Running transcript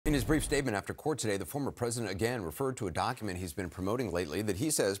In his brief statement after court today, the former president again referred to a document he's been promoting lately that he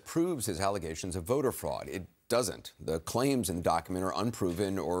says proves his allegations of voter fraud. It doesn't. The claims in the document are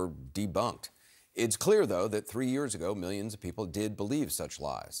unproven or debunked. It's clear, though, that 3 years ago, millions of people did believe such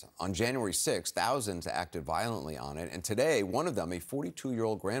lies. On January 6, thousands acted violently on it, and today, one of them, a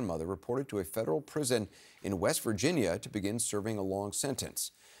 42-year-old grandmother, reported to a federal prison in West Virginia to begin serving a long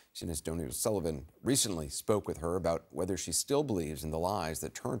sentence. CNN's Donie Sullivan recently spoke with her about whether she still believes in the lies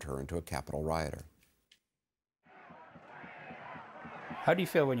that turned her into a Capitol rioter. How do you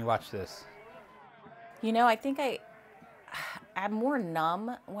feel when you watch this? You know, I think I'm more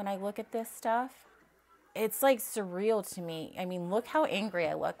numb when I look at this stuff. It's like surreal to me. I mean, look how angry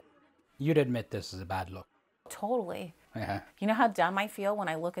I look. You'd admit this is a bad look. Totally. Yeah. You know how dumb I feel when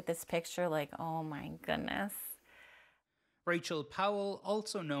I look at this picture? Like, oh my goodness. Rachel Powell,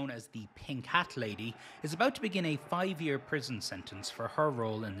 also known as the Pink Hat Lady, is about to begin a 5-year prison sentence for her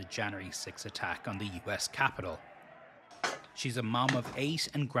role in the January 6 attack on the US Capitol. She's a mom of 8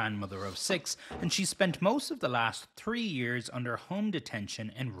 and grandmother of 6, and she spent most of the last 3 years under home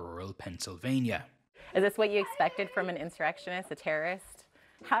detention in rural Pennsylvania. Is this what you expected from an insurrectionist, a terrorist?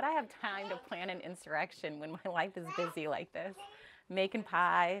 How'd I have time to plan an insurrection when my life is busy like this? Making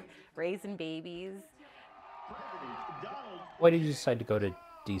pie, raising babies. Why did you decide to go to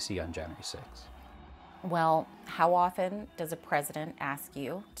D.C. on January 6th? Well, how often does a president ask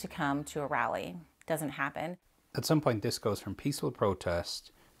you to come to a rally? Doesn't happen. At some point, this goes from peaceful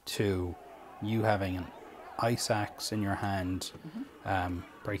protest to you having an ice axe in your hand,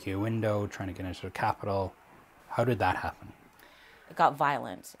 breaking a window, trying to get into the Capitol. How did that happen? It got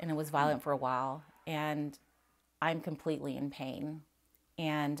violent, and it was violent for a while, and I'm completely in pain.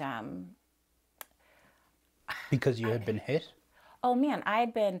 And because you had been hit? Oh man, I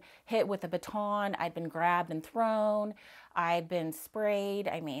had been hit with a baton, I'd been grabbed and thrown, I'd been sprayed.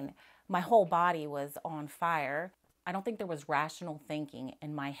 I mean, my whole body was on fire. I don't think there was rational thinking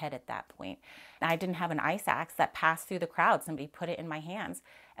in my head at that point. I didn't have an ice axe that passed through the crowd. Somebody put it in my hands,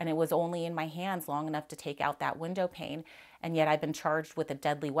 and it was only in my hands long enough to take out that window pane, and yet I've been charged with a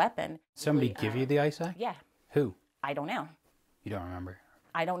deadly weapon. Somebody give you the ice axe? Yeah. Who? I don't know. You don't remember?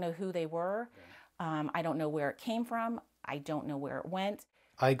 I don't know who they were. I don't know where it came from. I don't know where it went.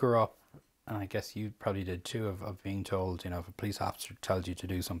 I grew up, and I guess you probably did too, of being told, you know, if a police officer tells you to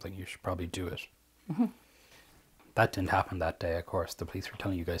do something, you should probably do it. Mm-hmm. That didn't happen that day, of course. The police were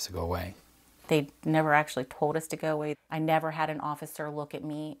telling you guys to go away. They never actually told us to go away. I never had an officer look at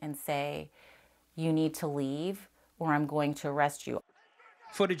me and say, you need to leave or I'm going to arrest you.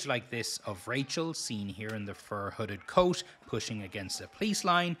 Footage like this of Rachel, seen here in the fur-hooded coat, pushing against a police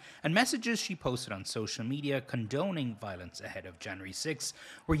line, and messages she posted on social media condoning violence ahead of January 6,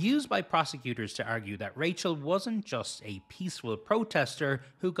 were used by prosecutors to argue that Rachel wasn't just a peaceful protester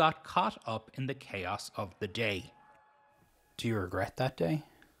who got caught up in the chaos of the day. Do you regret that day?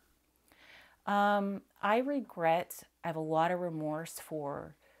 I have a lot of remorse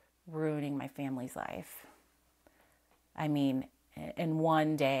for ruining my family's life. I mean, in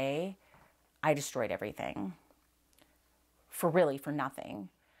one day, I destroyed everything. For nothing.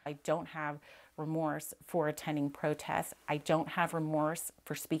 I don't have remorse for attending protests. I don't have remorse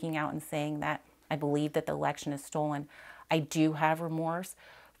for speaking out and saying that I believe that the election is stolen. I do have remorse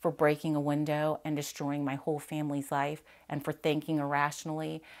for breaking a window and destroying my whole family's life, and for thinking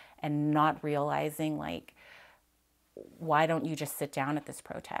irrationally and not realizing, like, why don't you just sit down at this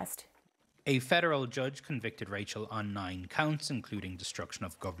protest? A federal judge convicted Rachel on 9 counts, including destruction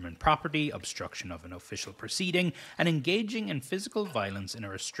of government property, obstruction of an official proceeding, and engaging in physical violence in a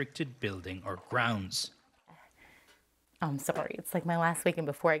restricted building or grounds. I'm sorry, it's like my last weekend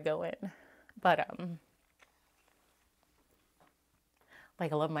before I go in. But,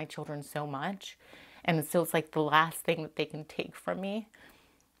 like, I love my children so much. And so it's like the last thing that they can take from me.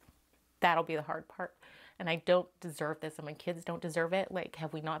 That'll be the hard part. And I don't deserve this, and my kids don't deserve it. Like,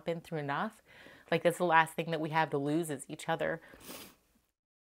 have we not been through enough? Like, that's the last thing that we have to lose is each other.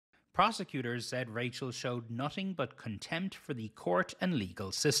 Prosecutors said Rachel showed nothing but contempt for the court and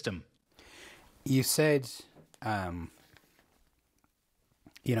legal system. You said,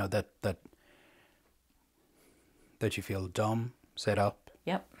 you know, that you feel dumb, set up.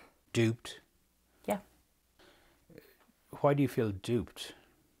 Yep. Duped. Yeah. Why do you feel duped?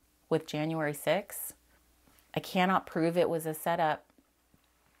 With January 6th, I cannot prove it was a setup,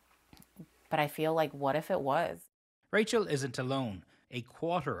 but I feel like, what if it was? Rachel isn't alone. A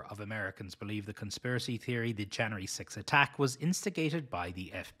quarter of Americans believe the conspiracy theory the January 6 attack was instigated by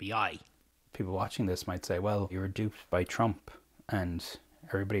the FBI. People watching this might say, well, you were duped by Trump and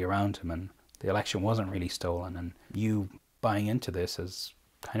everybody around him, and the election wasn't really stolen, and you buying into this has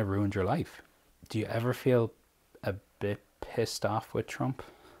kind of ruined your life. Do you ever feel a bit pissed off with Trump?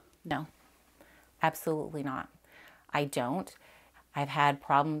 No, absolutely not. I don't. I've had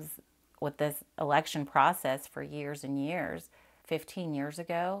problems with this election process for years and years. 15 years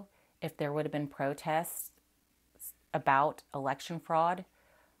ago, if there would have been protests about election fraud,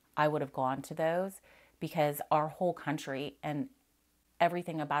 I would have gone to those, because our whole country and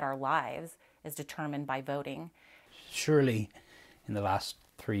everything about our lives is determined by voting. Surely, in the last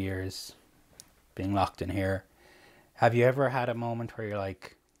 3 years, being locked in here, have you ever had a moment where you're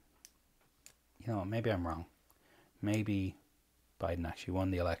like, you know, maybe I'm wrong. Maybe Biden actually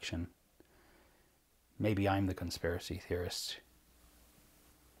won the election. Maybe I'm the conspiracy theorist.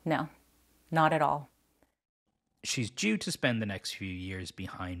 No, not at all. She's due to spend the next few years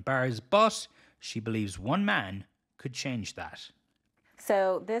behind bars, but she believes one man could change that.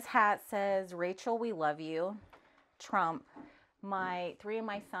 So this hat says, "Rachel, we love you." Trump. Three of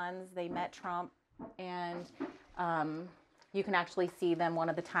my sons, they met Trump, and you can actually see them one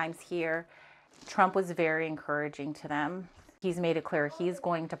of the times here. Trump was very encouraging to them. He's made it clear he's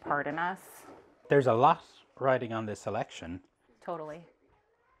going to pardon us. There's a lot riding on this election. Totally.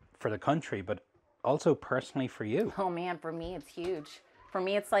 For the country, but also personally for you. Oh man, for me it's huge. For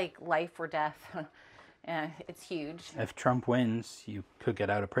me it's like life or death. It's huge. If Trump wins, you could get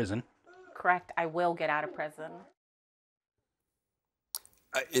out of prison. Correct, I will get out of prison.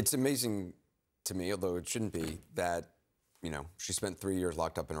 It's amazing to me, although it shouldn't be, that, you know, she spent 3 years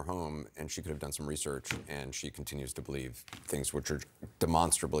locked up in her home and she could have done some research, and she continues to believe things which are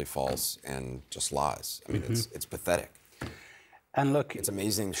demonstrably false and just lies. I mean, it's pathetic. And look, it's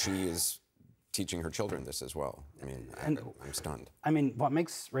amazing she is teaching her children this as well. I mean, I'm stunned. I mean, what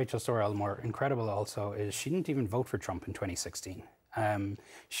makes Rachel's story all the more incredible also is she didn't even vote for Trump in 2016.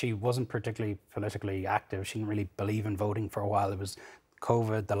 She wasn't particularly politically active. She didn't really believe in voting for a while. It was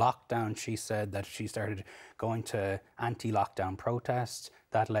COVID, the lockdown. She said that she started going to anti-lockdown protests.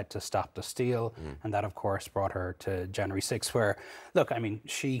 That led to Stop the Steal. And that, of course, brought her to January 6th, where, look, I mean,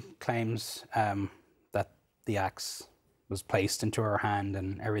 she claims that the axe was placed into her hand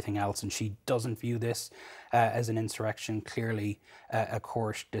and everything else, and she doesn't view this as an insurrection. Clearly, a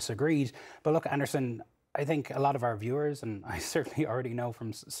court disagreed. But look, Anderson, I think a lot of our viewers, and I certainly already know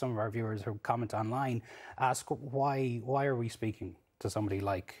from some of our viewers who comment online, ask why are we speaking to somebody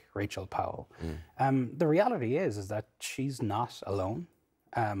like Rachel Powell? The reality is that she's not alone.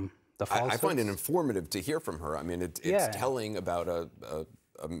 I find it informative to hear from her. I mean, it's telling about a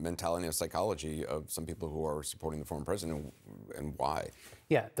mentality and a psychology of some people who are supporting the former president and why.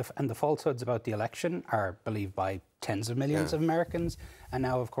 Yeah, and the falsehoods about the election are believed by tens of millions of Americans. And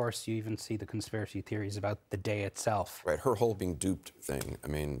now, of course, you even see the conspiracy theories about the day itself. Right, her whole being duped thing. I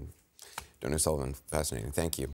mean, Donie Sullivan, fascinating. Thank you.